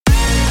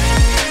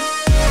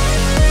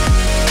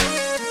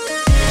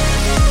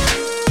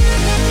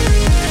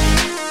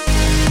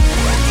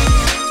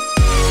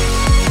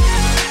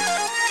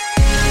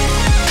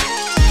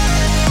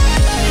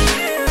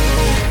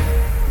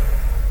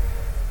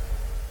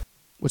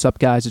What's up,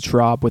 guys? It's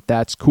Rob with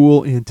That's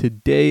Cool, and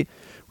today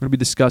we're going to be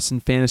discussing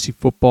fantasy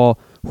football,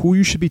 who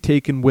you should be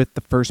taking with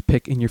the first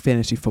pick in your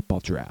fantasy football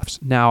drafts.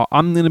 Now,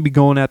 I'm going to be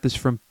going at this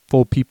from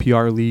full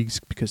PPR leagues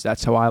because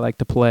that's how I like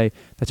to play.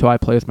 That's how I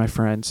play with my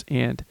friends,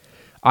 and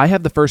I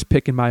have the first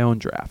pick in my own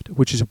draft,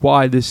 which is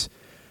why this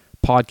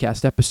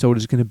podcast episode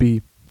is going to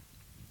be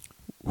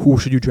who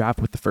should you draft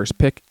with the first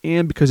pick,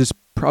 and because it's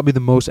probably the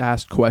most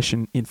asked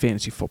question in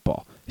fantasy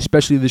football,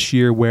 especially this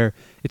year where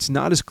it's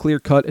not as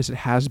clear-cut as it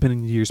has been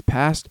in years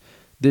past.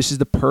 This is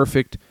the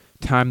perfect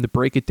time to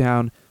break it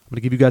down. I'm going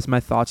to give you guys my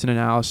thoughts and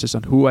analysis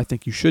on who I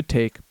think you should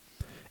take,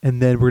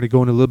 and then we're going to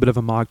go into a little bit of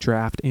a mock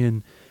draft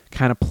and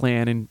kind of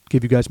plan and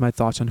give you guys my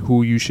thoughts on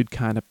who you should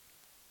kind of,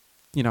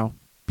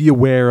 be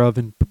aware of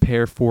and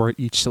prepare for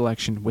each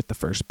selection with the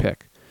first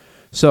pick.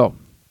 So,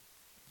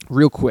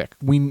 real quick,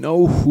 we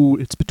know who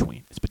it's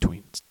between. It's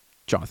between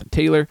Jonathan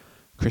Taylor,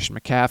 Christian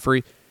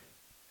McCaffrey.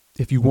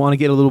 If you want to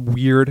get a little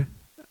weird,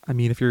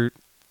 if you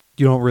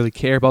don't really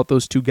care about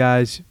those two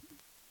guys,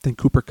 then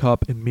Cooper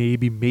Kupp and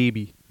maybe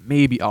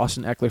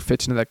Austin Eckler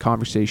fits into that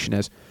conversation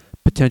as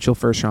potential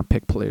first-round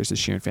pick players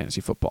this year in fantasy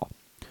football.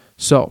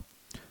 So,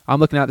 I'm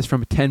looking at this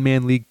from a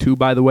 10-man league too,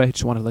 by the way.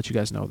 Just want to let you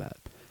guys know that.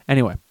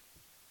 Anyway,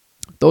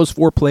 those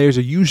four players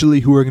are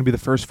usually who are going to be the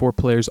first four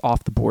players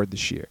off the board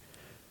this year.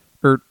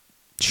 Or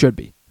should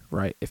be,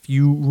 right? If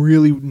you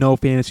really know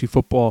fantasy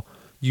football,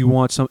 you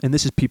want and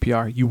this is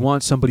PPR, you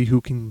want somebody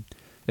who can,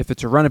 if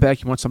it's a running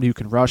back, you want somebody who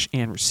can rush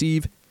and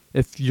receive.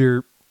 If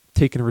you're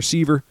taking a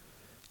receiver,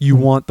 you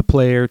want the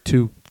player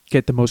to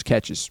get the most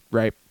catches,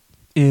 right?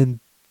 And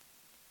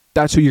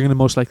that's who you're going to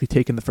most likely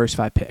take in the first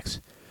 5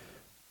 picks.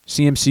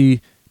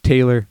 CMC,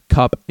 Taylor,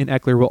 Kupp, and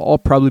Eckler will all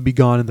probably be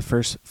gone in the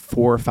first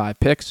 4 or 5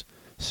 picks.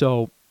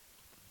 So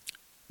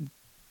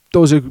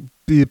those are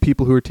the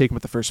people who are taken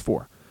with the first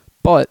 4.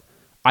 But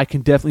I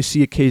can definitely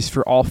see a case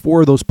for all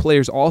 4 of those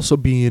players also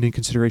being in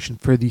consideration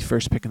for the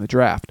first pick in the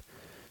draft.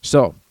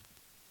 So,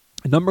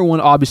 number 1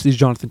 obviously is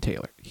Jonathan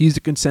Taylor. He's the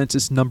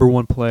consensus number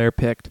 1 player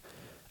picked.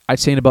 I'd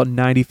say in about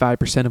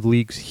 95% of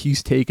leagues,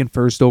 he's taken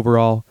first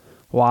overall.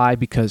 Why?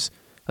 Because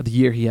of the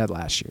year he had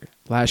last year.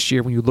 Last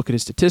year, when you look at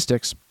his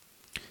statistics,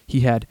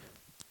 he had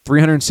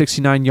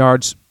 369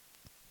 yards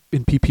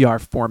in PPR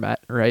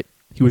format, right?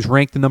 He was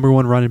ranked the number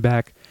 1 running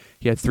back.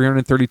 He had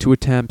 332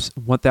 attempts,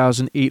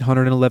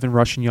 1,811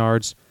 rushing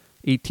yards,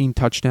 18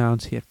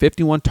 touchdowns. He had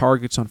 51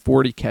 targets on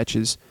 40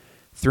 catches,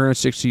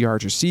 360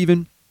 yards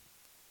receiving,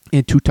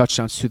 and 2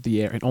 touchdowns through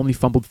the air, and only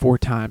fumbled 4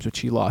 times, which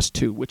he lost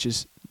 2, which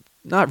is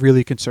not really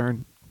a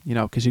concern,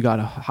 because you got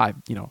a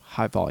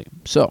high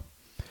volume. So,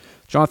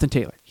 Jonathan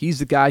Taylor, he's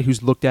the guy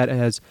who's looked at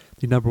as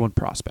the number 1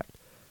 prospect.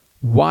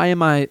 Why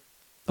am I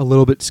a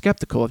little bit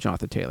skeptical of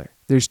Jonathan Taylor?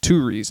 There's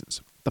 2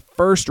 reasons. The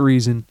first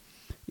reason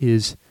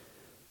is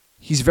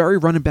he's very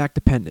running back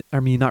dependent.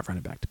 Not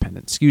running back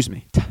dependent, excuse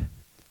me.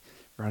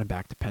 Running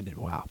back dependent,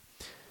 wow.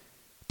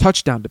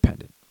 Touchdown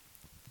dependent.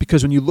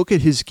 Because when you look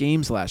at his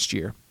games last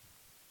year,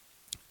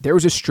 there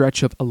was a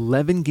stretch of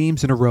 11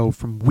 games in a row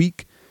from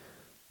week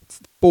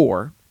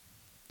 4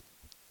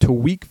 to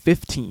week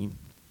 15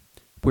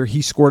 where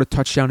he scored a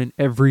touchdown in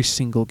every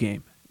single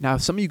game. Now,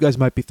 some of you guys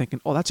might be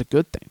thinking, oh, that's a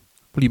good thing.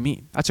 What do you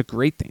mean? That's a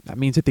great thing. That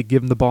means that they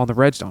give him the ball in the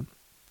red zone.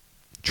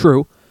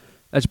 True.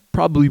 That's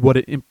probably what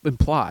it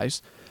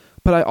implies.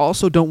 But I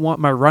also don't want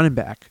my running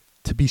back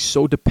to be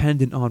so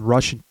dependent on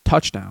rushing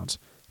touchdowns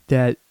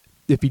that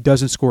if he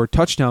doesn't score a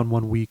touchdown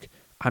one week,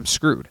 I'm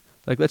screwed.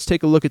 Let's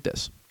take a look at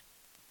this.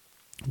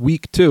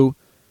 Week 2,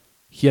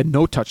 he had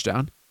no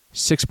touchdown,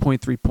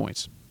 6.3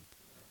 points.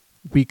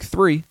 Week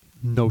 3,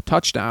 no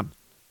touchdown,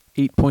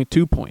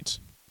 8.2 points.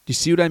 Do you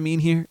see what I mean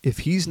here? If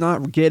he's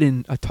not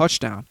getting a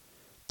touchdown,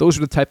 those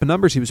are the type of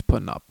numbers he was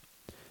putting up.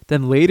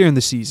 Then later in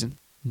the season,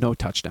 no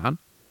touchdown,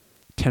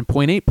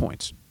 10.8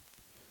 points.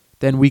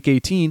 Then week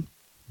 18,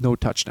 no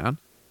touchdown,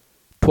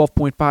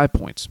 12.5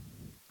 points.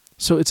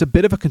 So it's a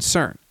bit of a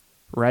concern,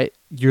 right?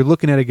 You're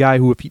looking at a guy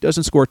who, if he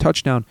doesn't score a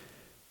touchdown,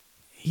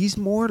 he's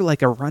more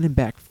like a running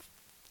back.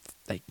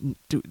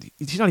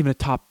 He's not even a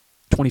top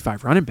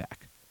 25 running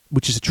back,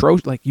 which is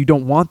atrocious. You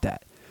don't want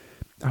that.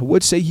 I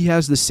would say he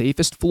has the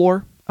safest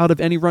floor out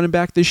of any running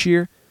back this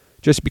year,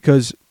 just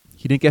because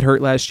he didn't get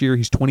hurt last year.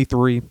 He's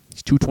 23.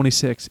 He's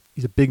 226.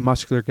 He's a big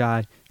muscular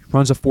guy. He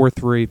runs a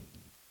 4.3.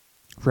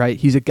 Right?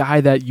 He's a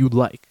guy that you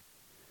like.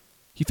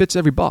 He fits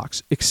every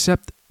box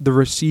except the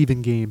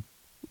receiving game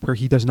where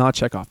he does not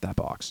check off that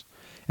box.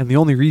 And the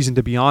only reason,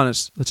 to be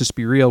honest, let's just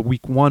be real,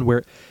 week 1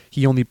 where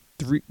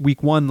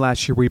week 1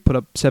 last year where he put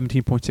up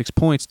 17.6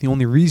 points, the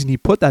only reason he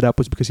put that up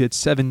was because he had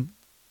 7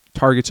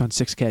 targets on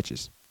 6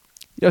 catches.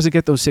 He doesn't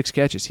get those 6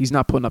 catches. He's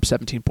not putting up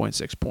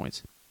 17.6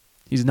 points.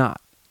 He's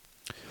not.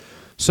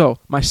 So,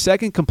 my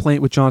second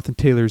complaint with Jonathan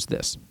Taylor is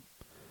this.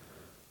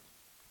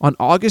 On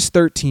August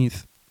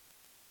 13th,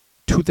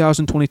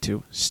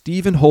 2022,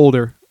 Stephen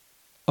Holder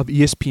of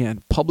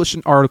ESPN published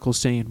an article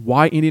saying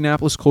why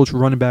Indianapolis Colts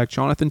running back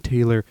Jonathan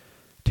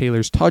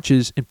Taylor's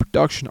touches and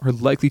production are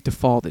likely to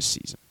fall this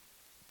season.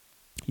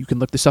 You can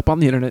look this up on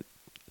the internet.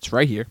 It's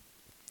right here.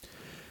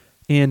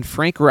 And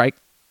Frank Reich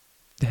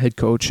the head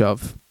coach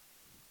of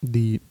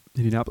the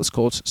Indianapolis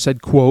Colts,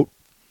 said, quote,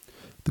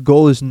 "The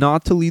goal is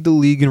not to lead the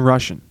league in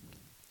rushing.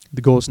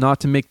 The goal is not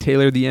to make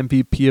Taylor the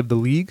MVP of the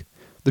league.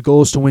 The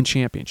goal is to win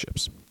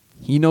championships."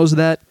 He knows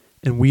that,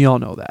 and we all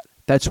know that.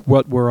 That's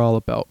what we're all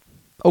about.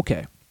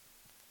 Okay.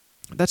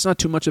 That's not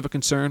too much of a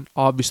concern.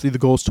 Obviously, the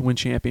goal is to win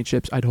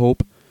championships, I'd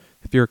hope,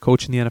 if you're a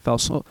coach in the NFL.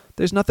 So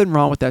there's nothing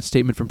wrong with that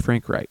statement from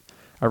Frank Reich.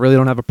 I really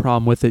don't have a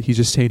problem with it. He's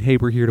just saying, hey,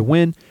 we're here to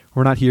win.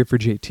 We're not here for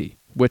JT,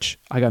 which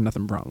I got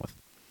nothing wrong with.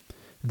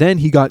 Then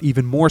he got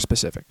even more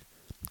specific.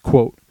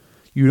 Quote,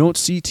 "You don't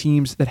see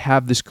teams that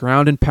have this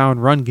ground and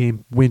pound run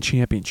game win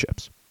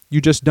championships. You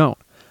just don't.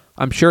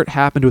 I'm sure it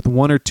happened with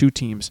one or two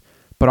teams,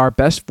 but our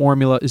best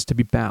formula is to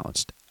be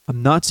balanced.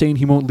 I'm not saying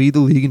he won't lead the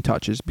league in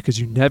touches because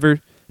you never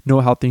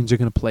know how things are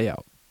going to play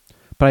out.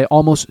 But I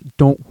almost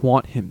don't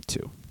want him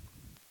to."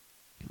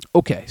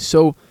 Okay,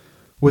 so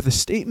with a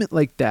statement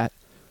like that,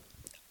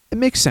 it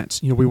makes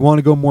sense. We want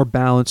to go more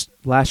balanced.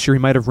 Last year he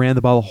might have ran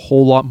the ball a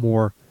whole lot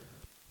more,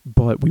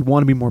 but we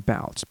want to be more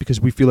balanced because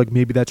we feel like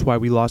maybe that's why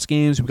we lost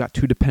games. We got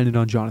too dependent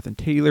on Jonathan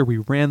Taylor. We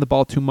ran the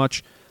ball too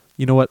much.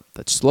 You know what?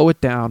 Let's slow it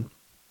down.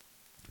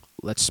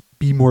 Let's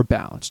be more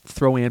balanced.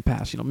 Throw and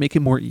pass. Make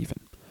it more even.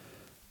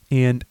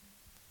 And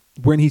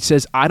when he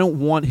says, I don't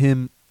want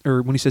him,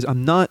 or when he says,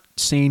 I'm not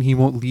saying he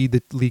won't lead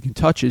the league in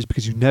touches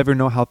because you never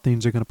know how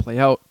things are going to play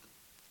out,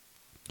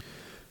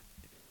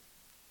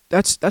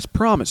 that's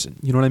promising.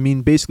 You know what I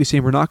mean? Basically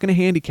saying we're not going to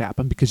handicap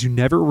him because you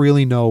never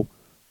really know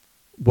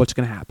what's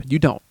going to happen. You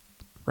don't,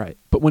 right?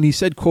 But when he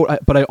said, quote,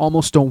 but I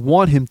almost don't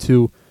want him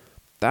to,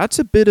 that's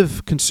a bit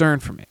of concern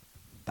for me.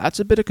 That's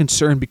a bit of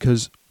concern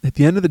because at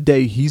the end of the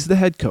day, he's the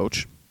head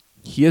coach.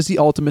 He has the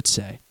ultimate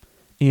say.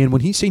 And when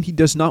he's saying he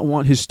does not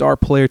want his star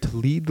player to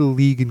lead the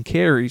league in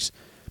carries,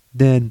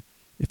 then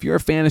if you're a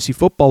fantasy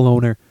football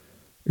owner,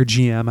 or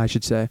GM, I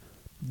should say,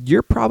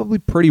 you're probably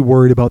pretty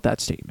worried about that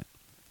statement,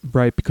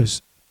 right?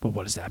 Because, well,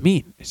 what does that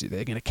mean? Is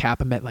they going to cap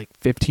him at like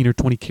 15 or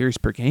 20 carries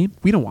per game?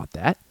 We don't want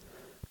that.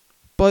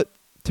 But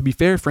to be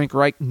fair, Frank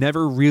Reich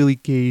never really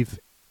gave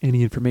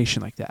any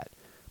information like that.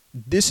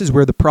 This is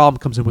where the problem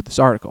comes in with this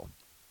article.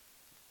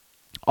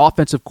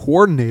 Offensive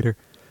coordinator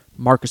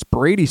Marcus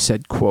Brady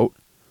said, quote,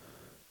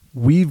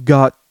 "We've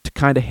got to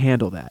kind of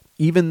handle that.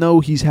 Even though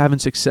he's having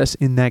success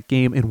in that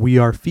game and we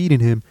are feeding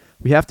him,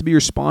 we have to be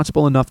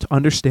responsible enough to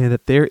understand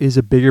that there is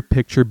a bigger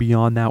picture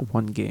beyond that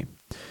one game.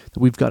 That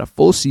we've got a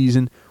full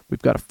season,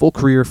 we've got a full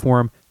career for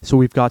him, so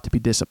we've got to be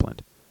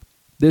disciplined."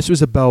 This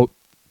was about,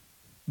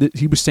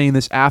 he was saying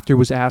this after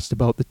was asked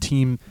about the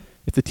team,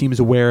 if the team is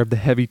aware of the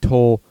heavy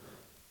toll,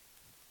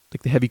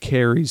 like the heavy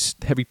carries,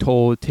 the heavy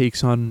toll it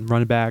takes on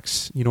running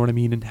backs, you know what I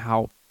mean, and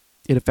how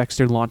it affects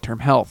their long-term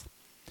health.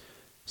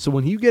 So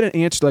when you get an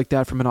answer like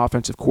that from an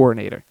offensive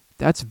coordinator,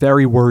 that's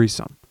very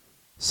worrisome,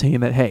 saying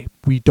that, hey,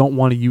 we don't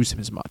want to use him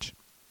as much.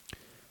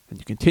 And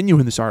you continue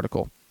in this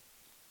article,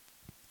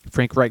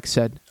 Frank Reich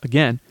said,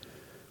 again,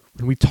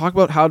 when we talk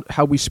about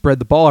how we spread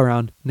the ball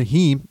around,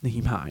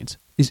 Nyheim Hines,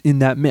 is in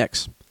that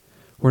mix.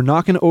 We're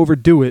not going to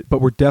overdo it,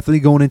 but we're definitely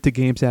going into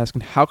games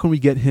asking, how can we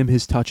get him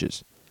his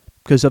touches?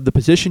 Because of the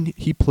position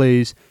he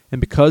plays,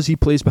 and because he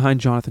plays behind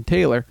Jonathan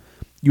Taylor,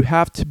 you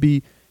have to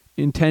be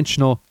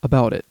intentional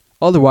about it.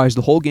 Otherwise,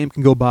 the whole game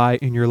can go by,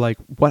 and you're like,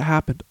 what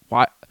happened?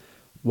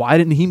 Why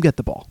didn't he get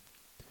the ball?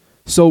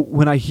 So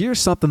when I hear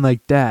something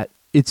like that,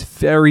 it's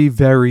very,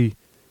 very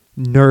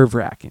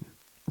nerve-wracking,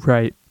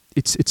 right?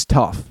 It's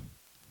tough,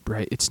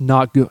 right? It's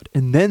not good.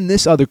 And then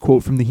this other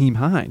quote from Nyheim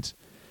Hines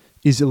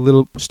is a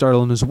little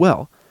startling as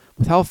well.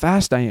 With how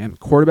fast I am,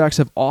 quarterbacks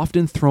have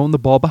often thrown the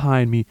ball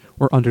behind me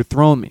or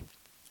underthrown me.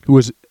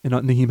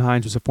 Nyheim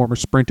Hines was a former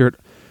sprinter at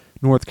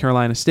North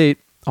Carolina State,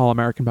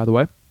 All-American, by the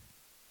way.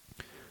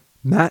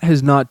 Matt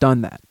has not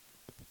done that.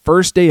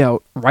 First day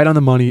out, right on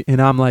the money,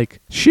 and I'm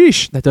like,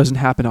 sheesh, that doesn't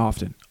happen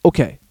often.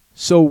 Okay,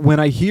 so when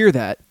I hear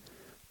that,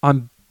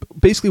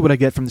 basically what I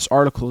get from this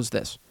article is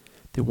this.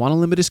 They want to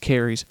limit his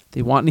carries.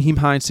 They want Nyheim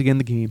Hines to get in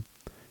the game.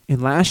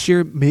 And last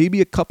year,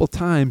 maybe a couple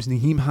times,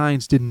 Nyheim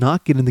Hines did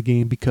not get in the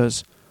game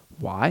because,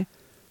 why?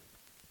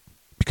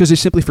 Because they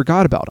simply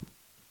forgot about him.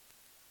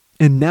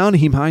 And now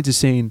Nyheim Hines is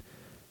saying,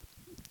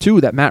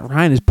 too, that Matt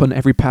Ryan is putting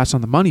every pass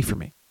on the money for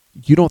me.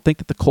 You don't think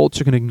that the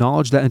Colts are going to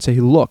acknowledge that and say, hey,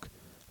 look,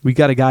 we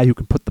got a guy who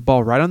can put the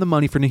ball right on the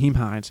money for Nyheim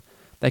Hines.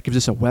 That gives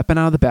us a weapon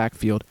out of the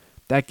backfield.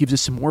 That gives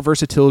us some more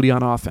versatility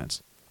on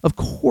offense. Of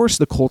course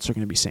the Colts are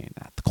going to be saying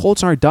that. The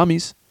Colts aren't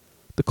dummies.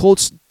 The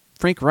Colts,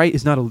 Frank Reich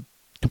is not a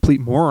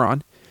complete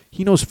moron.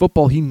 He knows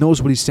football. He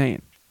knows what he's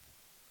saying.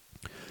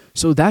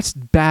 So that's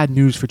bad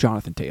news for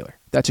Jonathan Taylor.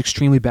 That's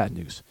extremely bad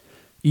news.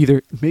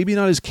 Either maybe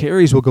not his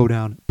carries will go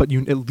down, but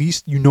at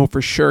least you know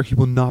for sure he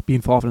will not be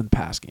involved in the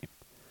pass game.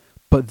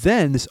 But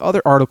then this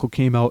other article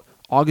came out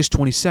August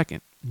 22nd,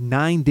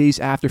 9 days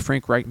after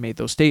Frank Reich made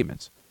those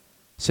statements.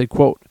 Said,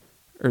 quote,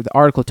 or the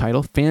article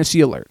title,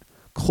 Fantasy Alert.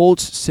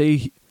 Colts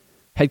say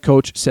head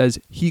coach says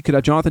he could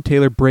have Jonathan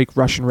Taylor break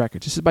rushing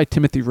records. This is by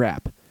Timothy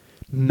Rapp.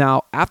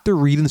 Now, after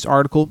reading this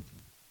article,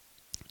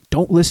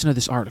 don't listen to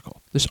this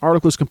article. This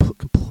article is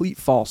complete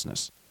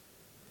falseness.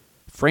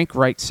 Frank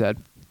Reich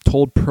said,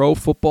 told Pro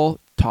Football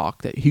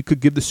Talk that he could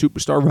give the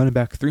superstar running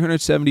back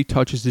 370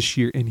 touches this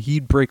year and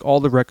he'd break all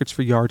the records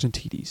for yards and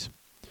TDs.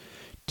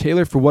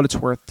 Taylor, for what it's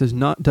worth,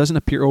 doesn't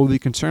appear overly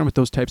concerned with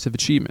those types of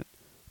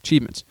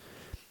achievements.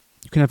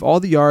 You can have all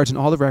the yards and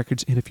all the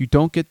records, and if you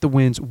don't get the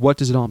wins, what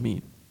does it all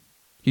mean?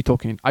 He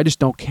told Kane, I just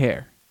don't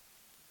care.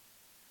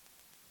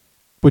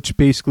 Which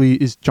basically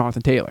is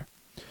Jonathan Taylor.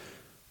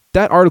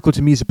 That article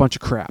to me is a bunch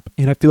of crap,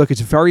 and I feel like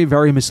it's very,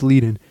 very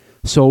misleading.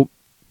 So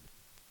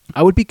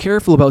I would be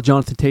careful about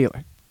Jonathan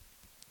Taylor.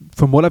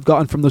 From what I've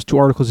gotten from those two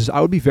articles is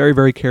I would be very,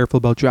 very careful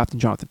about drafting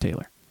Jonathan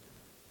Taylor.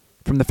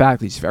 From the fact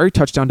that he's very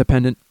touchdown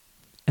dependent,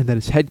 and that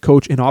his head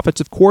coach and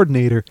offensive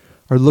coordinator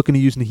are looking to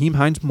use Nyheim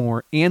Hines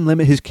more and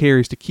limit his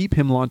carries to keep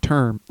him long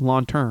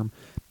term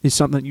is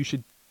something that you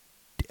should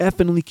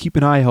definitely keep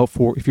an eye out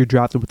for if you're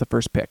drafting with the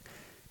first pick.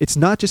 It's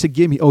not just a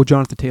gimme,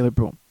 Jonathan Taylor,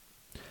 boom.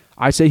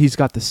 I say he's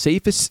got the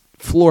safest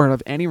floor out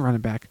of any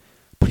running back,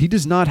 but he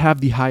does not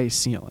have the highest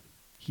ceiling.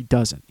 He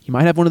doesn't. He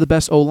might have one of the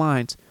best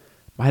O-lines,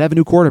 might have a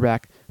new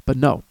quarterback, but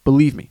no,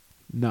 believe me,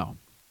 no.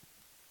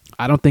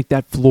 I don't think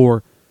that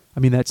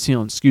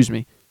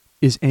ceiling,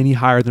 is any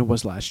higher than it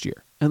was last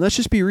year. And let's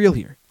just be real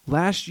here.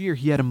 Last year,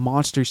 he had a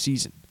monster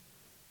season,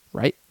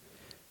 right?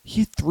 He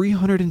had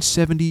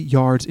 370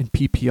 yards in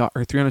PPR,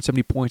 or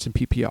 370 points in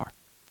PPR.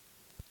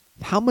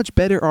 How much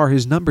better are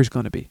his numbers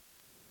going to be?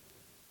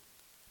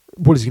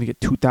 What is he going to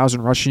get?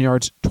 2,000 rushing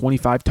yards,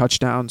 25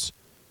 touchdowns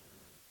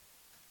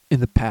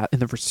in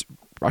the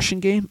rushing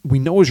game? We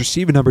know his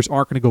receiving numbers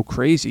aren't going to go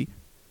crazy.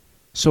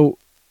 So,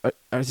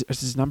 is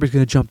his numbers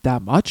going to jump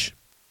that much?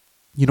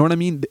 You know what I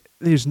mean?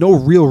 There's no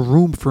real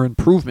room for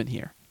improvement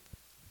here.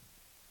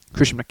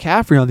 Christian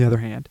McCaffrey, on the other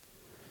hand,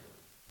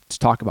 let's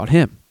talk about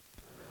him.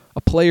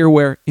 A player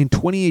where in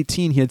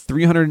 2018 he had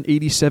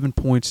 387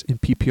 points in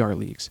PPR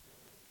leagues.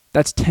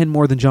 That's 10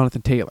 more than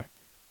Jonathan Taylor.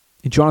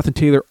 And Jonathan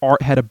Taylor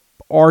had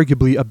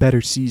arguably a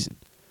better season.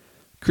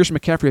 Christian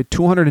McCaffrey had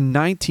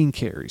 219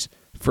 carries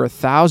for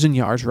 1,000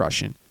 yards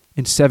rushing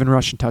and 7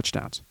 rushing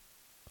touchdowns.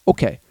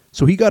 Okay,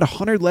 so he got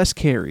 100 less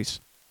carries.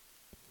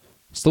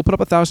 Still put up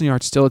 1,000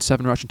 yards, still had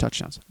 7 rushing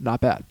touchdowns.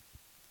 Not bad.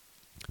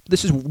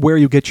 This is where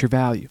you get your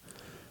value.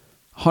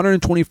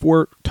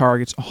 124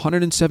 targets,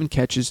 107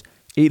 catches,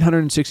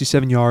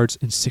 867 yards,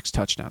 and 6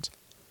 touchdowns.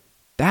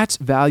 That's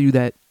value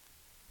that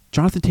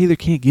Jonathan Taylor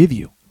can't give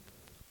you.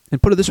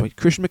 And put it this way,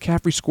 Christian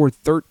McCaffrey scored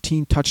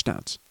 13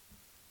 touchdowns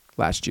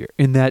last year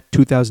in that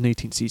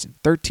 2018 season.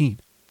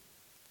 13.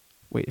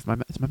 Wait, is my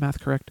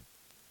math correct?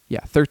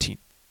 Yeah, 13.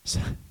 I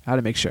had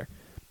to make sure.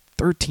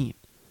 13.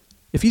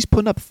 If he's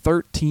putting up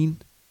 13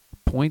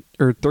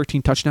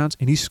 touchdowns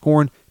and he's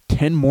scoring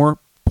 10 more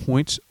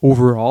points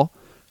overall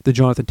than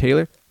Jonathan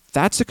Taylor,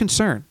 that's a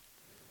concern.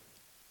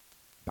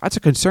 That's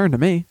a concern to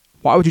me.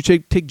 Why would you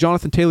take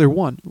Jonathan Taylor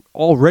 1?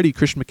 Already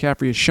Christian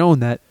McCaffrey has shown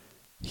that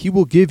he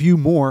will give you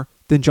more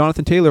than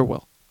Jonathan Taylor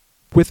will,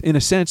 with, in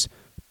a sense,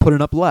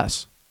 putting up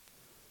less.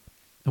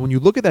 And when you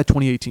look at that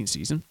 2018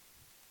 season,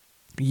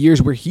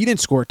 years where he didn't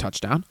score a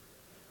touchdown,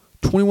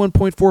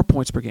 21.4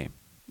 points per game,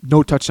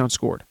 no touchdown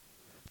scored.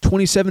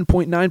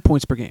 27.9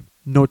 points per game,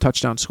 no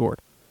touchdown scored.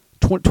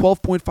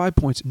 12.5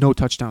 points, no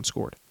touchdown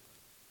scored.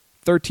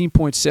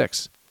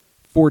 13.6,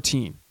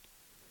 14,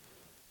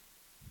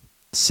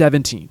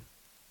 17,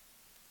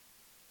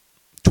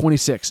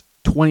 26,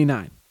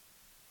 29.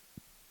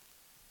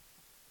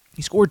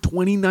 He scored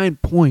 29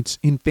 points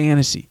in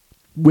fantasy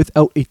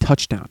without a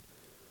touchdown.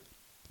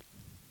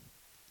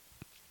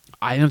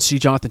 I don't see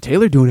Jonathan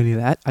Taylor doing any of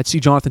that. I'd see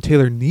Jonathan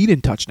Taylor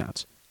needing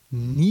touchdowns,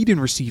 needing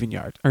receiving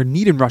yards, or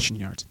needing rushing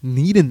yards,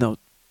 needing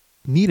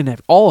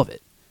all of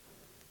it,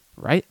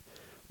 right?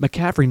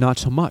 McCaffrey, not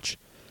so much.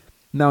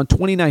 Now, in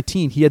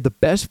 2019, he had the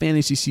best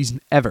fantasy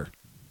season ever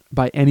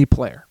by any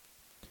player.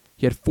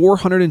 He had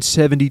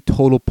 470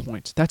 total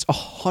points. That's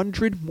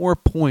 100 more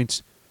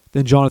points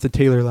than Jonathan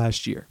Taylor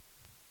last year.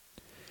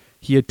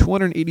 He had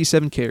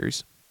 287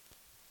 carries,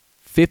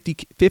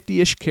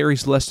 50-ish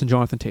carries less than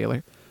Jonathan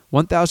Taylor,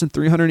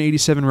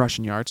 1,387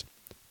 rushing yards,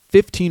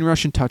 15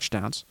 rushing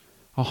touchdowns,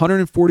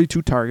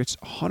 142 targets,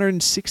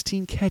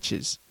 116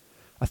 catches,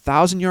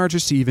 1,000 yards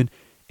receiving,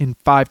 and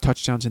 5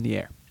 touchdowns in the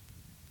air.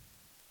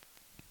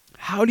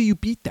 How do you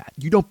beat that?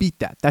 You don't beat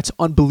that. That's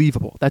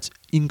unbelievable. That's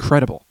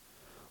incredible.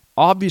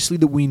 Obviously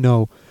that we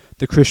know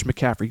that Christian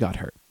McCaffrey got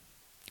hurt.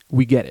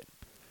 We get it.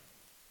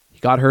 He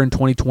got hurt in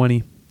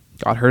 2020,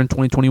 got hurt in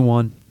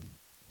 2021.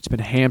 It's been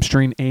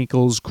hamstring,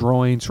 ankles,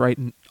 groins, right,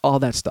 and all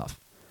that stuff.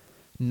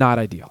 Not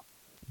ideal.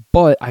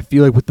 But I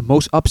feel like with the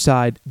most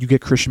upside, you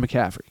get Christian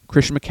McCaffrey.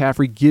 Christian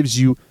McCaffrey gives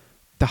you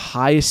the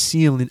highest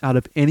ceiling out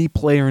of any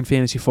player in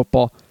fantasy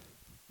football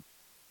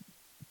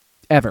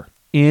ever.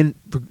 And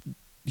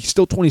he's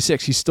still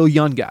 26. He's still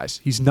young,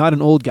 guys. He's not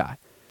an old guy.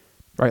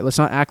 Right? Let's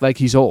not act like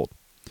he's old.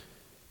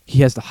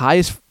 He has the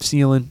highest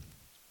ceiling.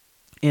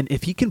 And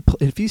if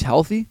he's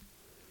healthy,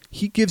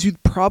 he gives you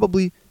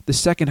probably the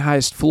second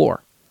highest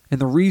floor. And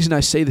the reason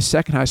I say the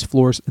second highest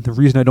floor is, and the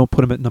reason I don't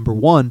put him at number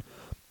 1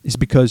 is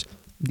because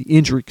the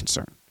injury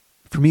concern.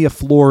 For me, a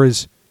floor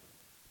is,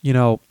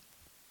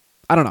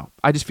 I don't know.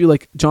 I just feel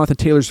like Jonathan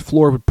Taylor's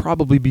floor would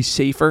probably be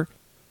safer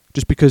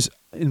just because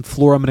in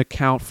floor I'm going to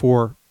account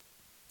for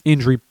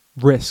injury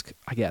risk,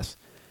 I guess.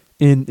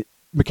 And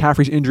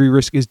McCaffrey's injury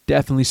risk is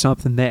definitely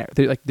something there.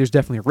 There's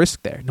definitely a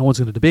risk there. No one's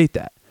going to debate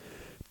that.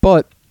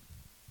 But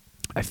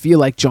I feel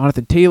like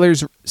Jonathan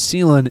Taylor's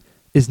ceiling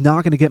is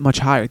not going to get much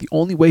higher. The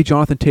only way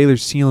Jonathan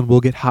Taylor's ceiling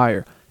will get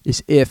higher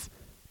is if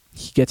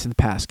he gets in the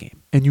pass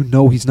game. And you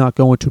know he's not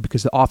going to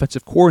because the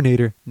offensive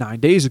coordinator 9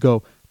 days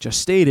ago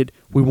just stated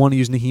we want to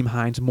use Nyheim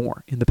Hines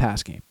more in the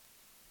pass game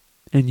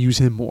and use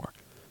him more.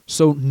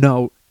 So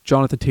no,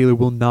 Jonathan Taylor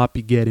will not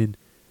be getting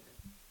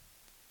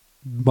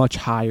much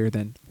higher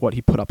than what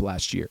he put up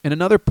last year. And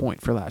another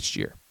point for last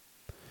year,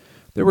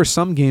 there were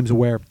some games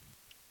where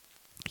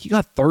he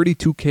got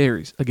 32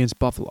 carries against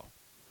Buffalo,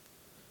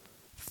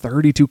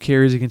 32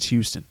 carries against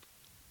Houston,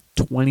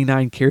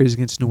 29 carries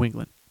against New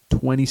England,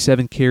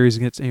 27 carries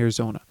against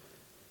Arizona.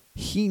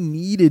 He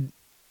didn't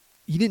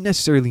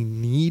necessarily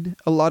need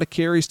a lot of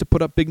carries to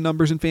put up big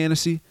numbers in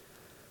fantasy,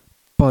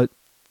 but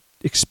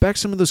expect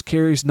some of those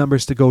carries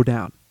numbers to go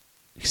down.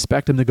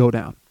 Expect them to go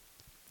down.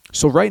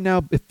 So right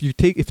now, if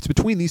it's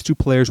between these two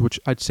players, which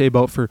I'd say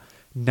about for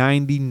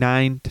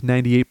 99 to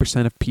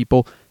 98% of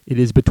people, it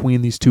is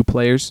between these two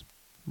players,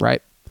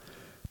 right?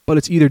 But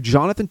it's either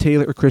Jonathan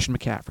Taylor or Christian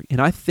McCaffrey.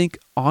 And I think,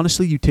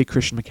 honestly, you take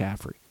Christian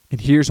McCaffrey.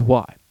 And here's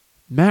why.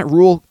 Matt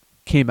Rule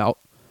came out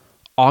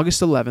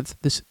August 11th.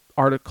 This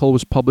article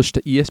was published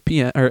to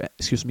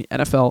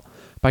NFL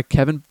by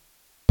Kevin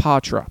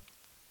Patra.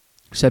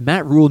 Said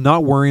Matt Rule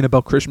not worrying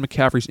about Christian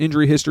McCaffrey's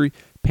injury history.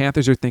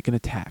 Panthers are thinking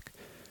attack.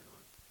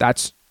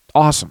 That's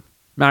awesome.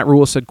 Matt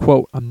Rule said,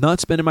 quote, I'm not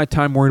spending my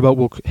time worrying about,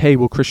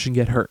 will Christian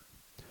get hurt?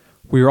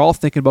 We are all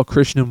thinking about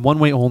Christian in one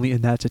way only,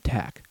 and that's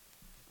attack.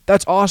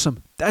 That's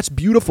awesome. That's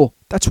beautiful.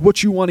 That's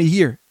what you want to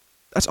hear.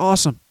 That's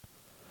awesome.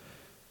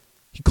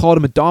 He called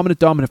him a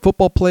dominant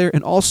football player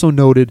and also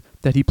noted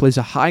that he plays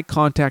a high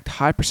contact,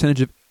 high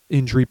percentage of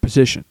injury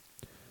position.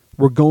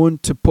 We're going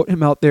to put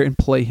him out there and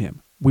play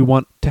him. We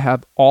want to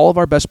have all of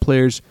our best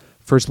players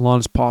for as long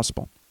as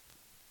possible.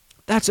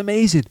 That's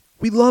amazing.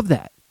 We love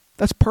that.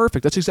 That's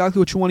perfect. That's exactly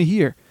what you want to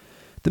hear.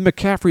 Then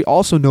McCaffrey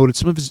also noted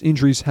some of his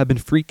injuries have been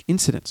freak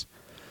incidents.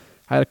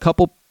 I had a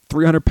couple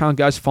 300-pound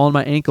guys fall on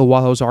my ankle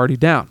while I was already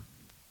down.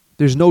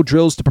 There's no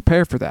drills to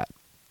prepare for that.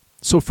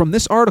 So from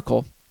this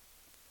article,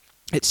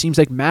 it seems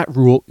like Matt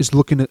Rule is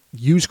looking to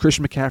use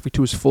Christian McCaffrey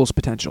to his fullest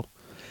potential.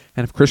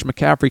 And if Christian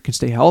McCaffrey can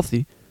stay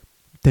healthy,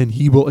 then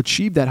he will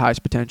achieve that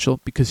highest potential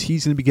because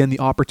he's going to be getting the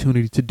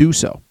opportunity to do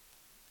so.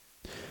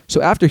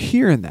 So after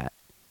hearing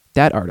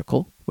that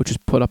article, which is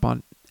put up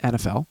on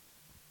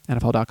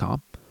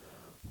NFL.com,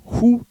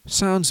 who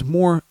sounds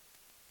more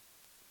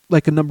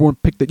like a number one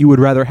pick that you would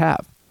rather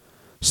have?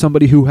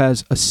 Somebody who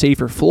has a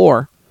safer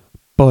floor,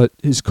 but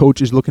his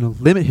coach is looking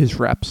to limit his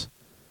reps,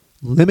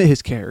 limit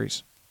his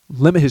carries,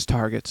 limit his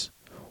targets,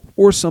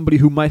 or somebody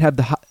who might have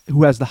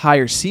who has the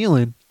higher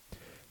ceiling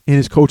and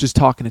his coach is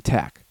talking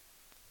attack.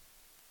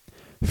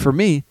 For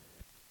me,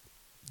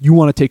 you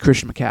want to take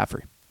Christian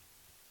McCaffrey.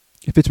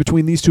 If it's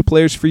between these two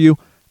players for you,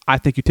 I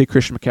think you take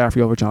Christian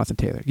McCaffrey over Jonathan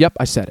Taylor. Yep,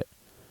 I said it.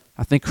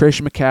 I think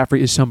Christian McCaffrey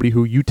is somebody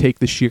who you take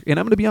this year. And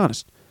I'm going to be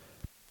honest.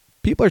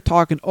 People are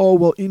talking,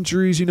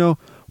 injuries,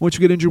 once you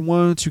get injured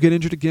once, you get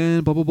injured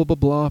again, blah, blah, blah, blah,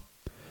 blah.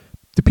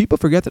 Do people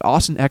forget that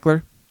Austin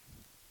Eckler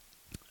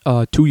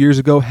 2 years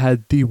ago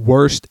had the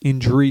worst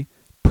injury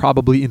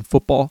probably in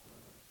football?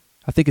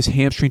 I think his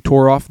hamstring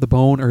tore off the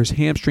bone or his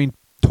hamstring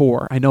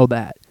tore. I know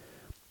that,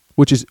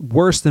 which is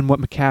worse than what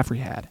McCaffrey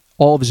had.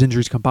 All of his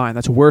injuries combined,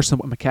 that's worse than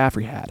what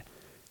McCaffrey had.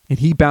 And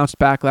he bounced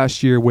back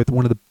last year with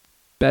one of the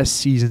best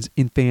seasons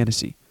in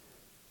fantasy.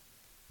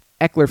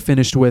 Eckler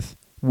finished with,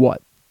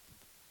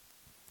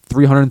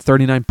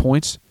 339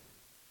 points?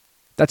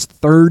 That's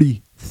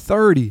 30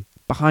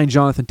 behind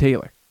Jonathan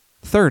Taylor.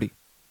 30.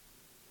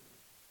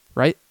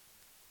 Right?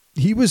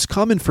 He was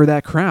coming for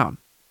that crown.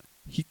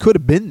 He could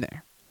have been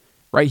there.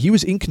 Right? He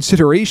was in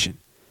consideration.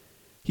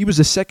 He was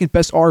the second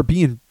best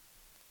RB in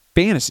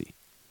fantasy.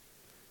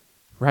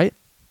 Right?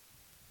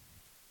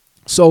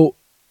 So,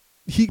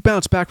 he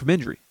bounced back from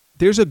injury.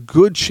 There's a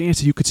good chance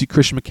that you could see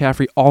Christian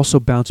McCaffrey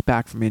also bounce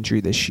back from injury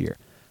this year.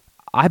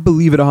 I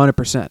believe it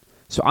 100%.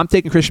 So I'm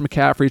taking Christian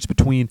McCaffrey. It's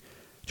between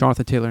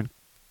Jonathan Taylor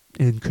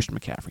and Christian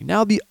McCaffrey.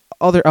 Now the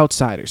other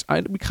outsiders.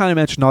 We kind of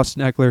mentioned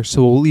Austin Eckler,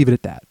 so we'll leave it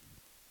at that.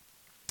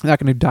 I'm not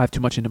going to dive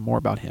too much into more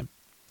about him.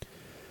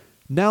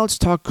 Now let's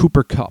talk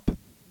Cooper Kupp.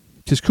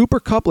 Because Cooper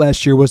Kupp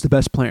last year was the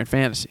best player in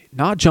fantasy,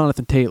 not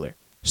Jonathan Taylor.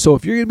 So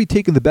if you're going to be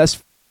taking the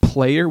best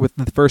player with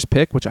the first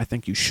pick, which I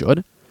think you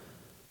should,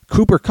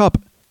 Cooper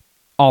Kupp,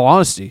 all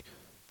honesty,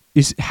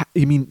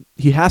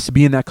 he has to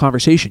be in that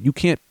conversation. You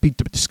can't be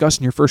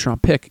discussing your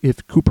first-round pick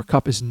if Cooper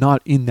Kupp is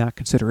not in that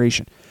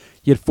consideration.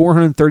 He had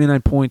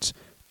 439 points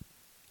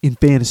in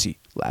fantasy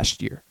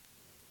last year.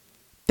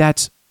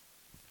 That's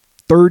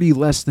 30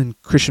 less than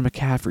Christian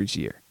McCaffrey's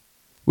year,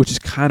 which is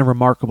kind of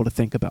remarkable to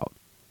think about.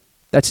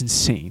 That's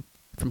insane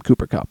from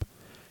Cooper Kupp.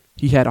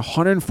 He had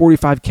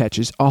 145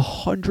 catches,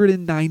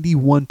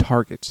 191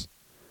 targets.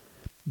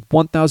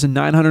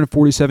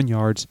 1,947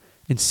 yards,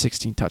 and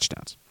 16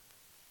 touchdowns.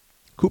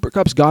 Cooper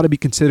Kupp's got to be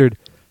considered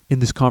in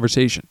this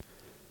conversation.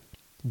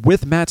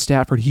 With Matt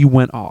Stafford, he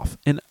went off.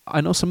 And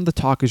I know some of the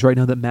talk is right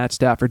now that Matt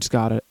Stafford's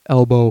got an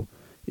elbow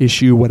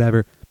issue,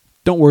 whatever.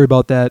 Don't worry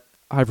about that.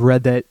 I've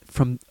read that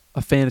from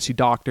a fantasy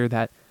doctor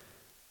that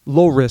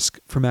low risk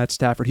for Matt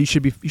Stafford. He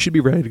should be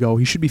ready to go.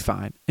 He should be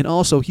fine. And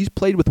also, he's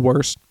played with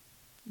worse.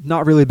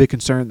 Not really a big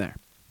concern there.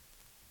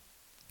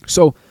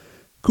 So,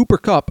 Cooper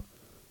Kupp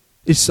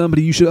is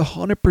somebody you should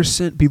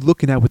 100% be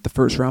looking at with the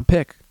first-round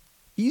pick.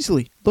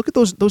 Easily. Look at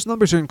those. Those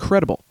numbers are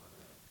incredible.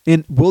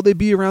 And will they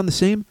be around the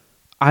same?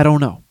 I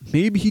don't know.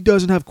 Maybe he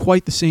doesn't have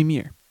quite the same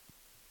year.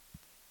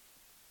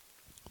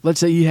 Let's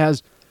say he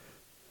has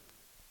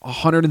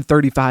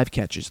 135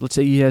 catches. Let's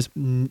say he has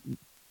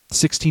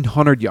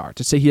 1,600 yards.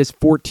 Let's say he has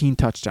 14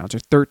 touchdowns or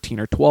 13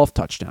 or 12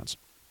 touchdowns.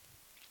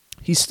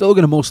 He's still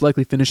going to most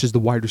likely finish as the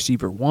wide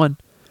receiver 1.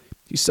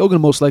 He's still going to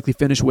most likely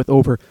finish with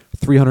over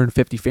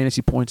 350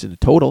 fantasy points in the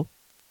total.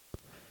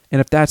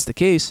 And if that's the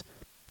case,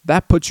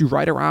 that puts you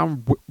right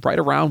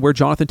around where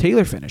Jonathan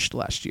Taylor finished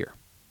last year.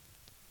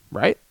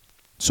 Right?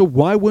 So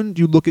why wouldn't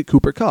you look at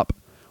Cooper Kupp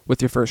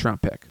with your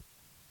first-round pick?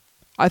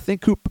 I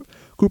think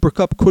Cooper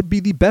Kupp could be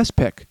the best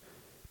pick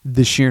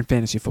this year in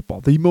fantasy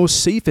football, the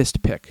most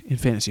safest pick in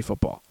fantasy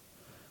football.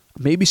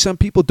 Maybe some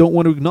people don't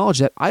want to acknowledge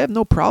that. I have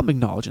no problem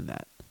acknowledging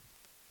that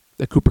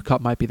Cooper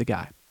Kupp might be the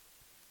guy.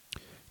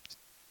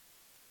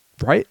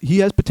 Right? He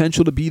has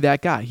potential to be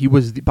that guy. He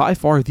was by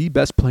far the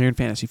best player in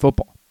fantasy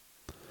football.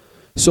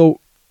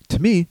 So,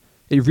 to me,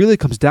 it really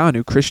comes down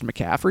to Christian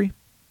McCaffrey,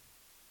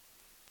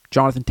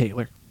 Jonathan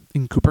Taylor,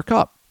 and Cooper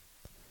Kupp.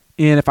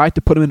 And if I had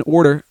to put them in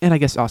order, and I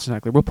guess Austin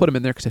Eckler, we'll put him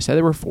in there because I said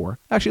there were 4.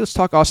 Actually, let's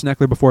talk Austin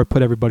Eckler before I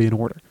put everybody in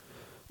order.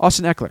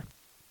 Austin Eckler.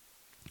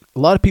 A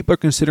lot of people are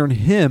considering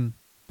him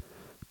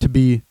to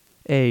be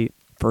a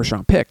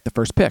first-round pick, the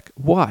first pick.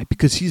 Why?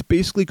 Because he's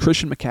basically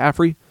Christian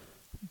McCaffrey,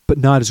 but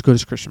not as good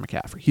as Christian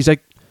McCaffrey. He's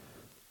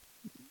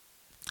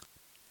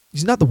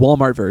not the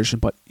Walmart version,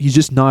 but he's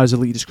just not as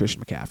elite as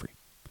Christian McCaffrey.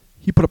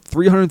 He put up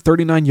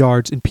 339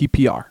 yards in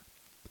PPR.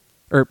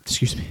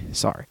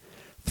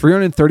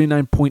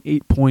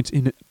 339.8 points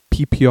in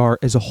PPR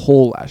as a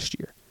whole last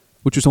year,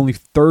 which was only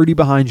 30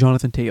 behind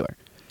Jonathan Taylor.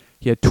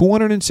 He had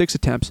 206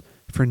 attempts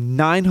for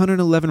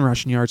 911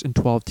 rushing yards and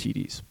 12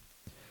 TDs.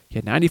 He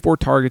had 94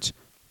 targets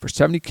for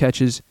 70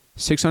 catches,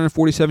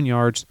 647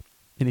 yards,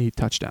 and 8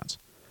 touchdowns.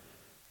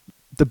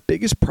 The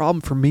biggest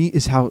problem for me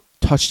is how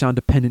touchdown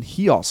dependent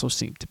he also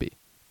seemed to be.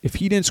 If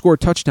he didn't score a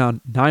touchdown,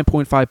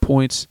 9.5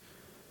 points,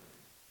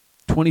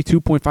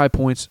 22.5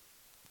 points,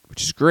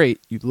 which is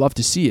great. You'd love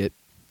to see it.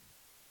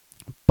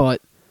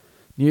 But,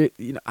 I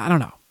don't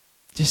know.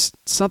 Just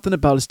something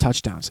about his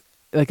touchdowns.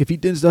 Like, if he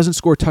doesn't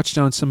score a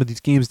touchdown in some of these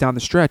games down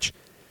the stretch,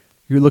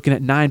 you're looking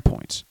at 9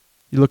 points.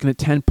 You're looking at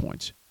 10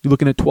 points. You're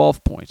looking at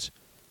 12 points.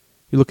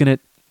 You're looking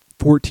at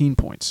 14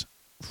 points,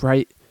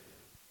 right?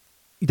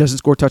 He doesn't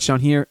score a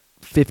touchdown here,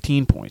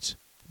 15 points.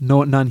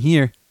 No, none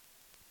here,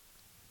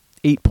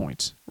 8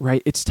 points,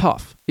 right? It's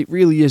tough. It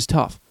really is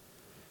tough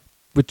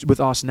with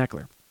Austin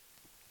Eckler.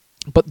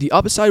 But the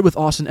upside with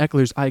Austin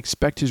Eckler is I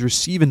expect his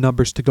receiving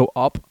numbers to go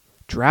up,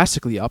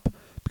 drastically up,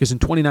 because in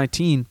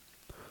 2019,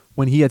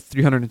 when he had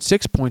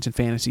 306 points in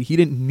fantasy, he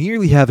didn't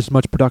nearly have as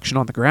much production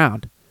on the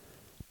ground,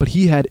 but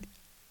he had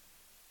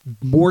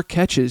more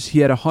catches. He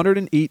had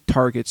 108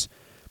 targets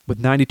with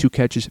 92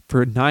 catches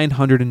for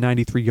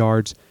 993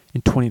 yards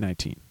in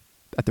 2019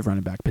 at the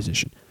running back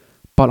position.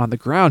 But on the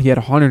ground, he had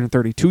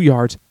 132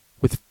 yards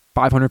with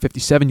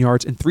 557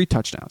 yards and 3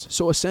 touchdowns.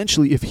 So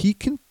essentially, if he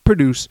can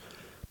produce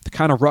the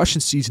kind of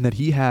rushing season that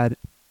he had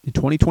in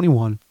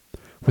 2021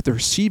 with the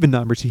receiving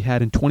numbers he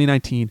had in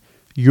 2019,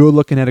 you're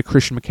looking at a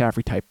Christian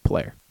McCaffrey type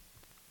player.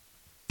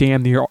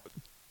 Damn near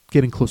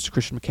getting close to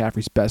Christian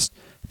McCaffrey's best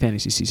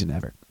fantasy season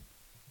ever.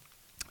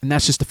 And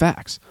that's just the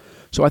facts.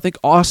 So I think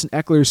Austin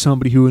Eckler is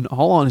somebody who, in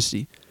all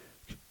honesty,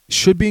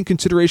 should be in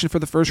consideration for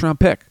the first-round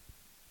pick.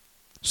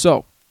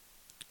 So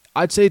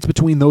I'd say it's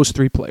between those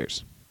 3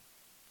 players.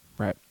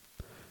 Right?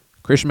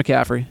 Christian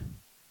McCaffrey,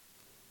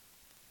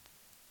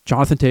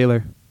 Jonathan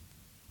Taylor,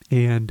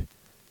 and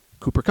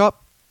Cooper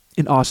Kupp,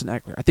 and Austin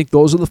Eckler. I think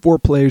those are the 4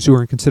 players who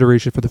are in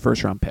consideration for the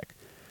first-round pick.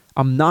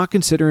 I'm not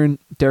considering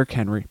Derrick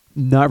Henry,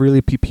 not really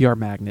a PPR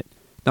magnet,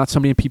 not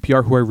somebody in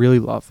PPR who I really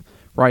love,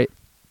 right?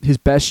 His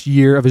best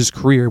year of his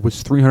career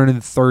was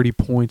 330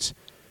 points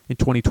in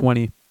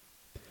 2020.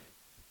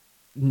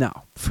 No,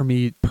 for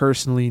me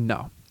personally,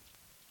 no.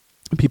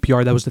 In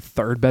PPR, that was the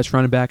 3rd best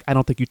running back. I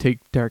don't think you take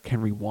Derrick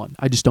Henry 1.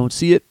 I just don't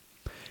see it.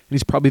 And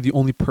he's probably the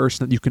only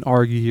person that you can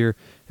argue here.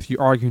 If you're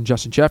arguing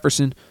Justin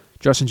Jefferson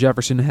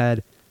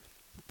had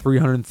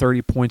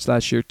 330 points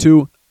last year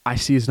too. I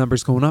see his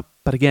numbers going up.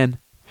 But again,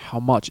 how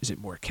much? Is it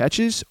more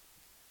catches?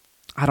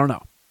 I don't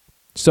know.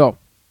 So,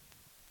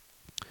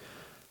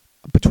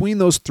 between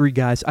those 3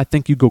 guys, I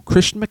think you go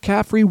Christian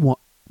McCaffrey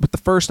with the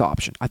first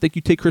option. I think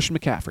you take Christian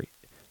McCaffrey.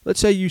 Let's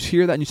say you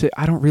hear that and you say,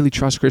 I don't really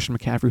trust Christian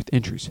McCaffrey with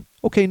injuries.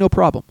 Okay, no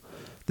problem.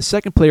 The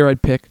second player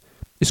I'd pick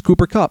is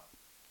Cooper Kupp.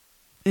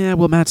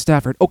 Matt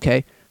Stafford.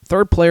 Okay,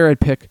 third player I'd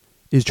pick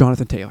is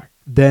Jonathan Taylor,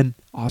 then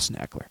Austin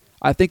Eckler.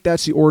 I think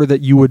that's the order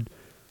that you would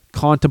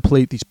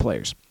contemplate these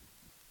players.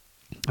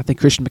 I think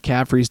Christian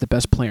McCaffrey is the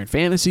best player in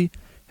fantasy.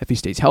 If he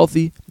stays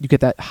healthy, you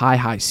get that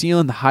high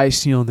ceiling, the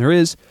highest ceiling there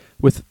is,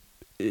 with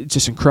it's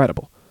just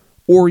incredible.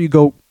 Or you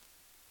go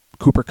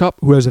Cooper Kupp,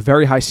 who has a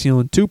very high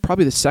ceiling too,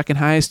 probably the second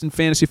highest in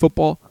fantasy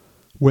football,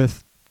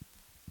 with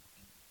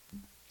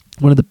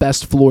one of the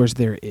best floors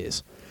there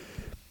is.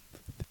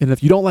 And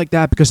if you don't like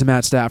that because of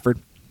Matt Stafford,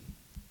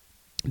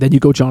 then you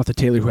go Jonathan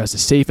Taylor, who has the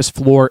safest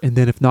floor, and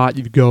then if not,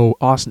 you go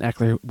Austin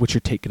Eckler, which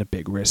you're taking a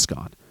big risk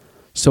on.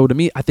 So to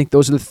me, I think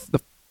those are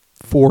the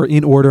four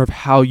in order of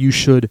how you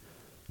should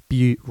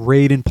be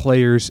rating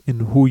players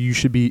and who you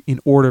should be in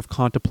order of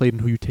contemplating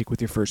who you take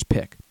with your first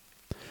pick.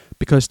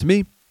 Because to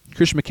me,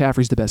 Christian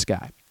McCaffrey's the best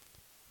guy.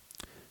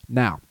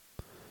 Now,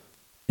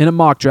 in a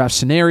mock draft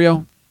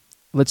scenario,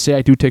 let's say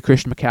I do take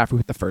Christian McCaffrey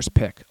with the first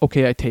pick.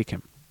 Okay, I take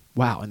him.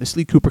 Wow, in this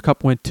league, Cooper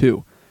Kupp went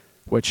 2,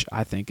 which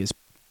I think is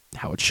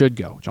how it should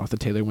go. Jonathan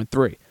Taylor went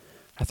 3.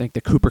 I think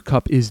that Cooper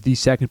Kupp is the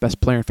second best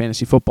player in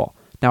fantasy football.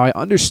 Now, I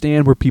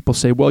understand where people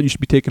say, well, you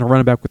should be taking a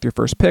running back with your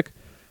first pick.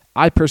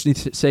 I personally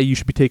say you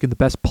should be taking the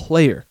best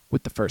player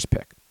with the first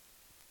pick.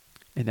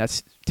 And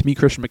that's, to me,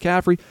 Christian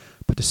McCaffrey,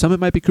 but to some it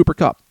might be Cooper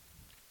Kupp.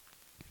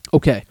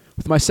 Okay,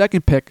 with my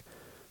second pick,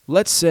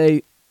 let's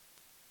say,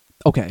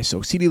 okay, so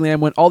CeeDee Lamb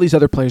went, all these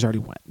other players already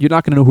went. You're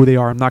not going to know who they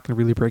are. I'm not going to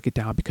really break it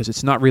down because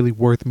it's not really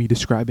worth me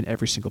describing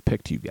every single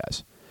pick to you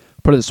guys.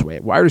 Put it this way,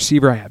 at wide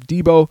receiver, I have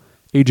Debo,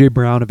 A.J.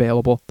 Brown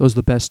available. Those are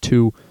the best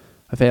 2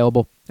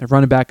 available. At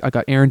running back, I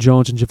got Aaron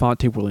Jones and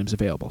Javonte Williams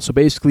available. So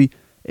basically,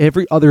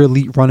 every other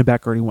elite running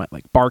back already went,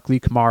 like Barkley,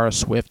 Kamara,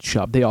 Swift,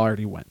 Chubb, they all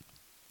already went.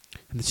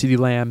 And the CeeDee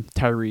Lamb,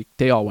 Tyreek,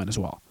 they all went as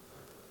well.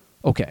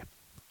 Okay,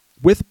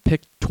 with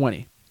pick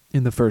 20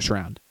 in the first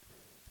round,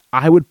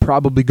 I would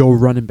probably go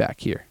running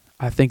back here.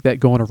 I think that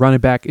going to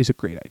running back is a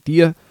great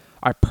idea.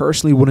 I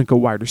personally wouldn't go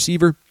wide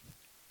receiver.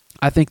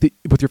 I think that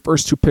with your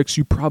first 2 picks,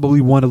 you probably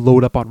want to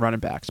load up on running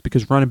backs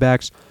because running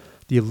backs,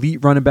 the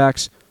elite running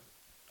backs,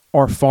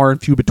 are far and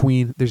few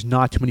between. There's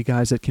not too many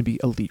guys that can be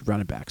elite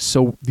running backs.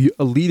 So the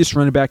elitist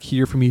running back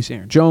here for me is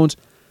Aaron Jones.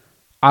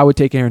 I would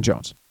take Aaron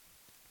Jones.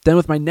 Then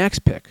with my next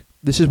pick,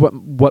 this is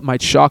what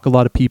might shock a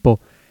lot of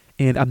people,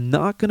 and I'm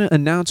not going to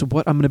announce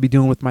what I'm going to be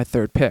doing with my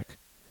third pick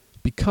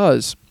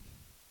because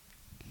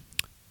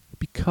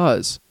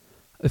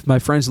if my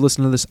friends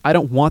listen to this, I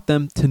don't want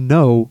them to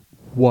know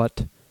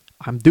what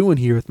I'm doing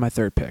here with my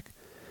third pick.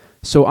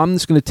 So I'm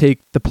just going to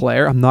take the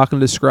player. I'm not going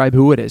to describe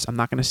who it is. I'm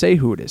not going to say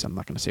who it is. I'm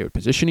not going to say what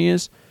position he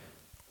is.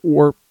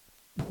 Or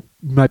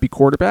he might be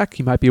quarterback.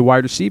 He might be a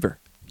wide receiver.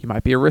 He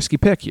might be a risky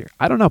pick here.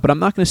 I don't know, but I'm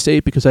not going to say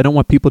it because I don't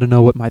want people to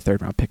know what my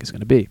third round pick is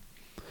going to be.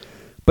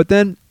 But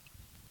then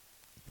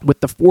with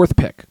the fourth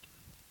pick,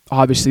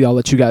 obviously I'll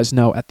let you guys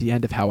know at the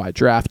end of how I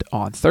draft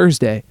on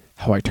Thursday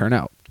how I turn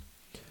out.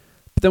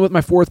 But then with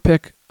my fourth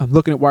pick, I'm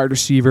looking at wide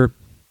receiver.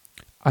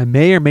 I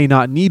may or may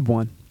not need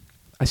one.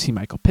 I see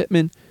Michael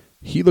Pittman.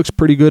 He looks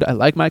pretty good. I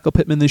like Michael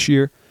Pittman this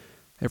year.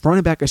 At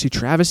running back, I see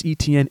Travis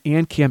Etienne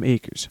and Cam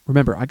Akers.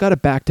 Remember, I got a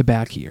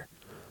back-to-back here.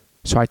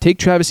 So I take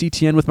Travis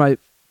Etienne with my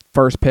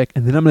first pick,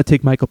 and then I'm going to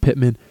take Michael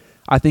Pittman.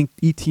 I think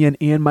Etienne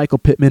and Michael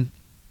Pittman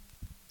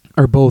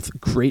are both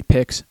great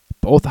picks,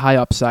 both high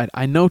upside.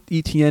 I know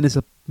Etienne is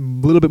a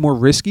little bit more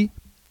risky,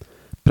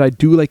 but I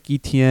do like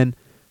Etienne.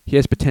 He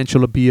has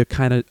potential to be a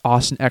kind of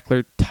Austin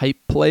Eckler type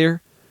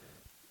player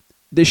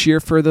this year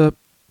for the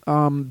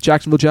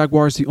Jacksonville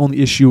Jaguars. The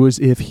only issue is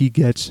if he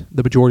gets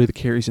the majority of the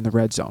carries in the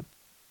red zone.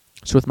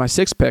 So with my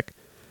sixth pick,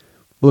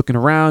 looking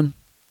around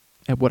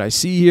at what I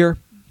see here,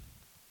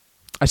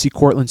 I see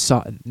Cortland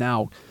Sutton.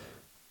 Now,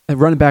 at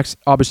running backs,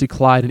 obviously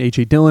Clyde and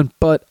A.J. Dillon,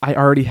 but I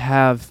already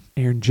have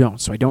Aaron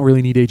Jones, so I don't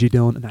really need A.J.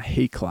 Dillon, and I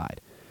hate Clyde.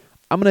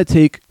 I'm going to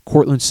take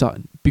Cortland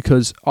Sutton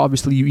because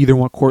obviously you either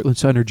want Cortland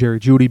Sutton or Jerry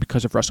Jeudy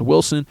because of Russell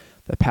Wilson.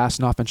 The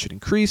passing offense should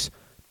increase.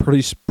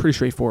 Pretty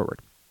straightforward.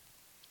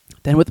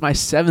 Then with my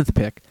seventh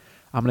pick,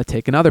 I'm going to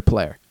take another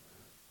player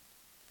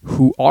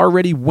who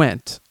already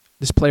went.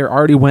 This player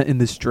already went in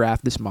this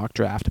draft, this mock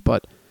draft,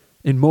 but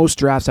in most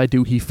drafts I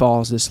do, he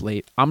falls this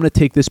late. I'm going to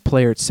take this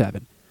player at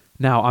 7.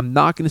 Now, I'm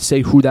not going to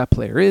say who that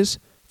player is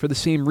for the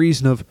same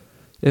reason of,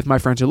 if my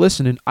friends are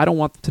listening, I don't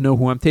want them to know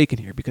who I'm taking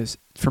here because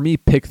for me,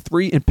 pick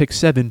 3 and pick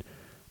 7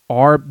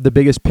 are the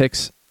biggest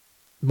picks,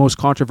 most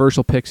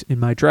controversial picks in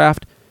my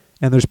draft,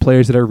 and there's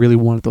players that I really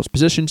want at those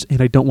positions,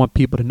 and I don't want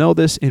people to know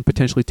this and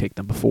potentially take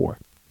them before.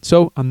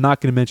 So I'm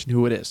not going to mention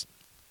who it is.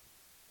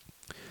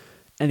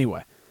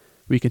 Anyway,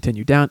 we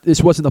continue down.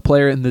 This wasn't the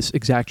player in this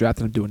exact draft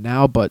that I'm doing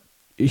now, but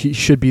he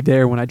should be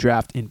there when I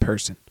draft in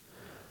person.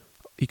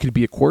 He could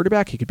be a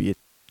quarterback. He could be a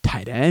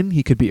tight end.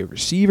 He could be a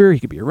receiver. He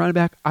could be a running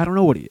back. I don't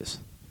know what he is,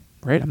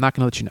 right? I'm not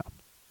going to let you know.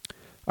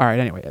 All right,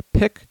 anyway, at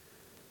pick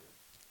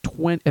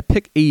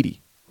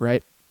 80,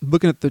 right?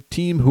 Looking at the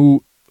team,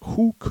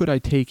 who could I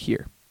take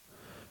here?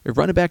 A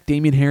running back,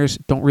 Damian Harris,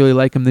 don't really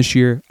like him this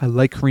year. I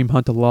like Kareem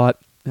Hunt a lot,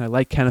 and I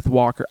like Kenneth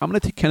Walker. I'm going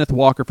to take Kenneth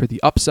Walker for the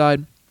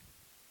upside.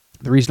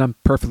 The reason I'm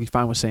perfectly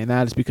fine with saying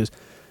that is because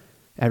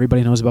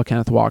everybody knows about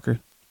Kenneth Walker.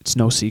 It's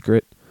no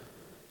secret.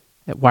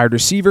 At wide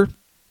receiver,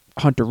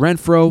 Hunter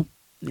Renfrow,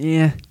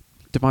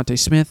 Devontae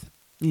Smith,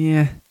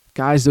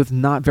 guys with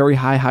not very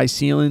high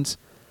ceilings.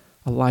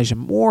 Elijah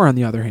Moore, on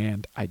the other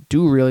hand, I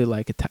do really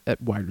like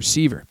at wide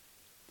receiver.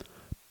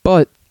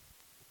 But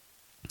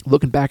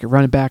looking back at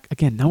running back,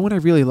 again, no one I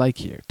really like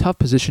here. Tough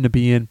position to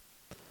be in.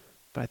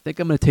 But I think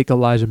I'm going to take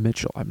Elijah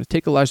Mitchell. I'm going to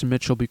take Elijah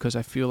Mitchell because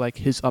I feel like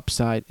his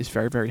upside is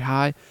very, very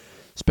high,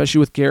 especially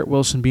with Garrett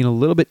Wilson being a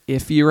little bit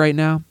iffy right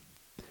now.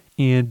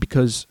 And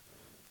because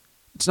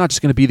it's not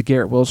just going to be the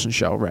Garrett Wilson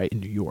show, right,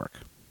 in New York.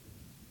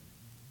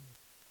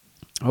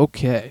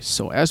 Okay,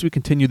 so as we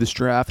continue this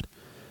draft,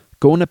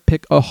 going to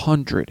pick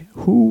 100.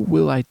 Who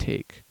will I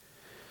take?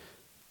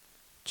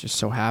 Just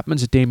so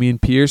happens that Dameon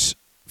Pierce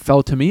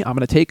fell to me. I'm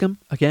going to take him.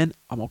 Again,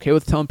 I'm okay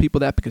with telling people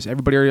that because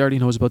everybody already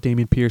knows about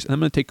Dameon Pierce. And I'm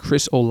going to take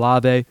Chris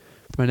Olave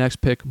with my next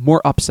pick.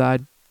 More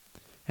upside.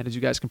 And as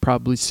you guys can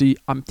probably see,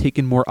 I'm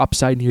taking more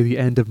upside near the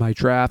end of my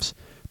drafts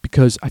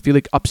because I feel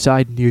like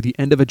upside near the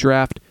end of a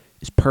draft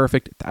is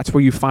perfect. That's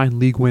where you find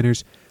league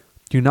winners.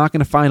 You're not going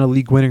to find a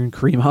league winner in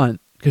Kareem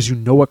Hunt because you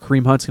know what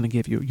Kareem Hunt's going to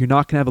give you. You're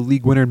not going to have a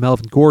league winner in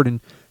Melvin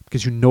Gordon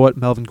because you know what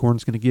Melvin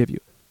Gordon's going to give you.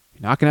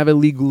 You're not going to have a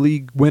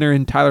league winner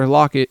in Tyler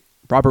Lockett,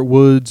 Robert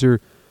Woods,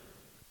 or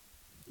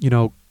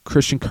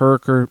Christian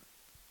Kirk or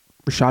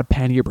Rashad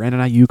Penny or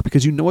Brandon Ayuk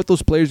because you know what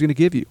those players are going to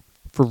give you.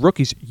 For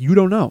rookies, you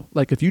don't know.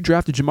 Like if you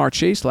drafted Jamar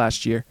Chase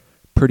last year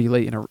pretty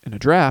late in a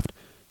draft,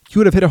 you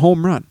would have hit a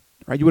home run,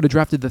 right? You would have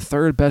drafted the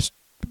third best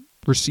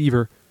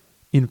receiver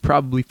in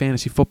probably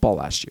fantasy football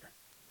last year,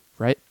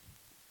 right?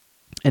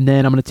 And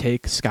then I'm going to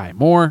take Sky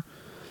Moore,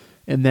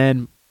 and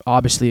then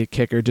obviously a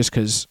kicker just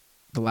because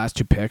the last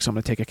two picks, I'm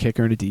going to take a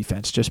kicker and a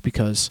defense just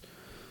because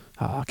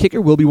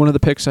kicker will be one of the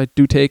picks I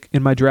do take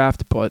in my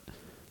draft, but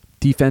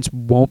defense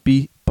won't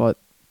be. But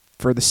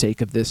for the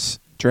sake of this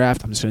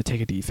draft, I'm just going to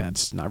take a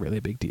defense. It's not really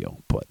a big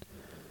deal. But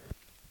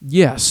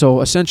yeah,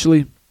 so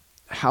essentially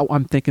how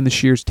I'm thinking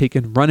this year is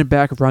taking running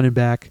back,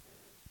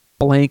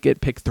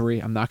 blanket pick 3.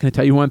 I'm not going to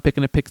tell you who I'm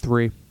picking at pick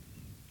 3.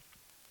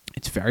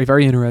 It's very,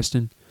 very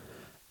interesting.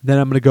 Then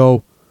I'm going to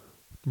go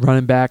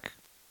running back,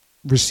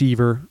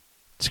 receiver.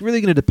 It's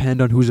really going to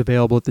depend on who's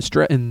available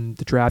at in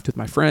the draft with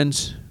my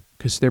friends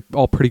because they're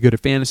all pretty good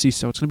at fantasy,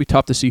 so it's going to be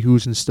tough to see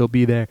who's going to still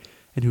be there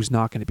and who's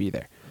not going to be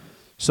there.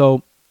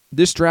 So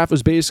this draft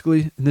was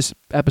basically, in this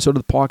episode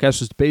of the podcast,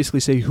 was to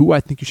basically say who I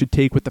think you should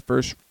take with the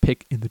first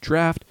pick in the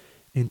draft.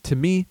 And to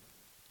me,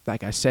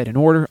 like I said in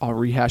order, I'll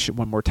rehash it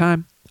one more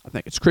time. I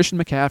think it's Christian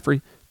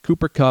McCaffrey,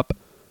 Cooper Kupp,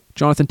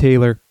 Jonathan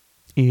Taylor,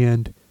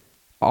 and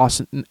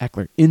Austin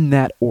Eckler in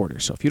that order.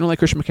 So if you don't like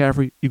Christian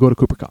McCaffrey, you go to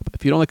Cooper Kupp.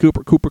 If you don't like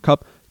Cooper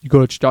Kupp, you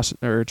go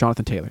to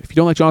Jonathan Taylor. If you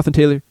don't like Jonathan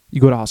Taylor, you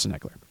go to Austin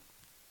Eckler.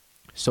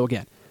 So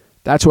again,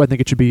 that's who I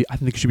think it should be. I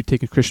think you should be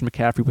taking Christian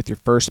McCaffrey with your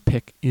first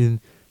pick in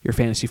your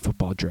fantasy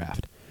football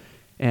draft.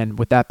 And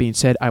with that being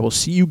said, I will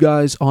see you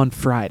guys on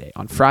Friday.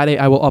 On Friday,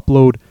 I will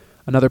upload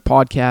another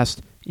podcast,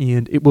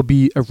 and it will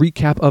be a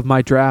recap of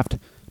my draft,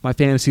 my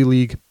fantasy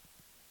league,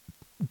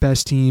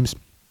 best teams,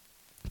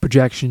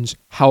 projections,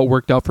 how it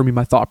worked out for me,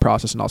 my thought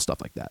process, and all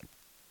stuff like that.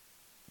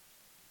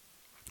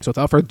 So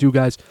without further ado,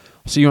 guys,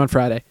 I'll see you on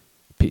Friday.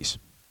 Peace.